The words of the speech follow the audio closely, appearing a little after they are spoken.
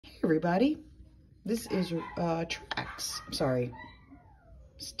everybody. This is Trax. Sorry.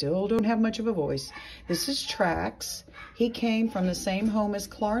 Still don't have much of a voice. This is Trax. He came from the same home as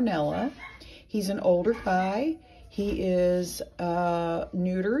Clarnella. He's an older guy. He is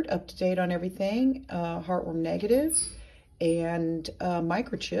neutered, up to date on everything, heartworm negative, and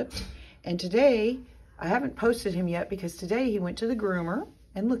microchipped. And today, I haven't posted him yet because today he went to the groomer.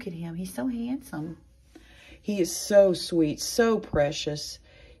 And look at him. He's so handsome. He is so sweet, so precious.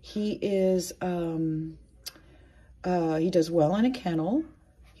 He is, he does well in a kennel.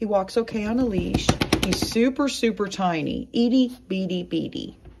 He walks okay on a leash. He's super, super tiny. Itty, beady,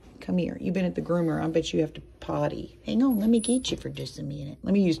 beady. Come here. You've been at the groomer. I bet you have to potty. Hang on. Let me get you for just a minute.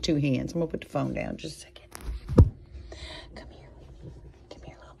 Let me use two hands. I'm going to put the phone down just a second. Come here. Come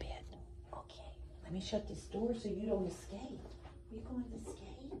here a little bit. Okay. Let me shut this door so you don't escape. Are you going to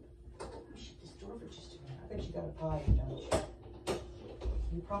escape? Let me shut this door for just a minute. I bet you got a potty, don't you?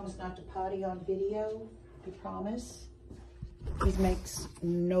 You promise not to potty on video? You promise? He makes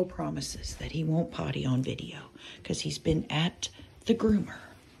no promises that he won't potty on video because he's been at the groomer.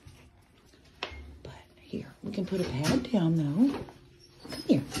 But here, we can put a pad down though. Come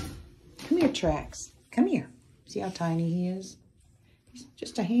here. Come here, Trax. Come here. See how tiny he is? He's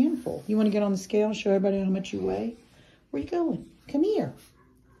just a handful. You want to get on the scale and show everybody how much you weigh? Where are you going? Come here.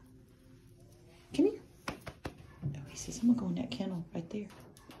 Come here. No, he says, I'm going to go in that kennel right there.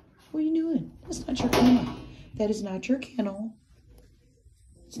 What are you doing? That's not your kennel. That is not your kennel.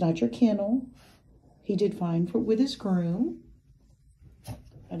 It's not your kennel. He did fine with his groom. I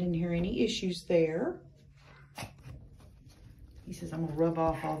didn't hear any issues there. He says, I'm going to rub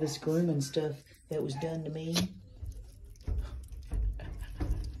off all this grooming stuff that was done to me.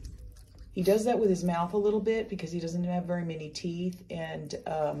 He does that with his mouth a little bit because he doesn't have very many teeth, and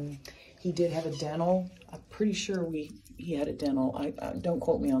he did have a dental. I'm pretty sure he had a dental. I don't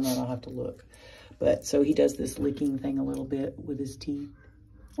quote me on that. I'll have to look. But so he does this licking thing a little bit with his teeth.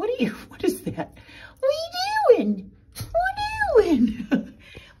 What is that? What are you doing? What are you doing? What are you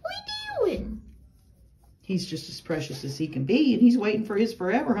doing? He's just as precious as he can be, and he's waiting for his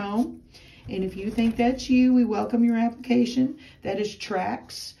forever home. And if you think that's you, we welcome your application. That is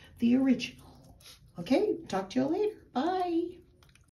Trax, the original. Okay, talk to you later. Bye.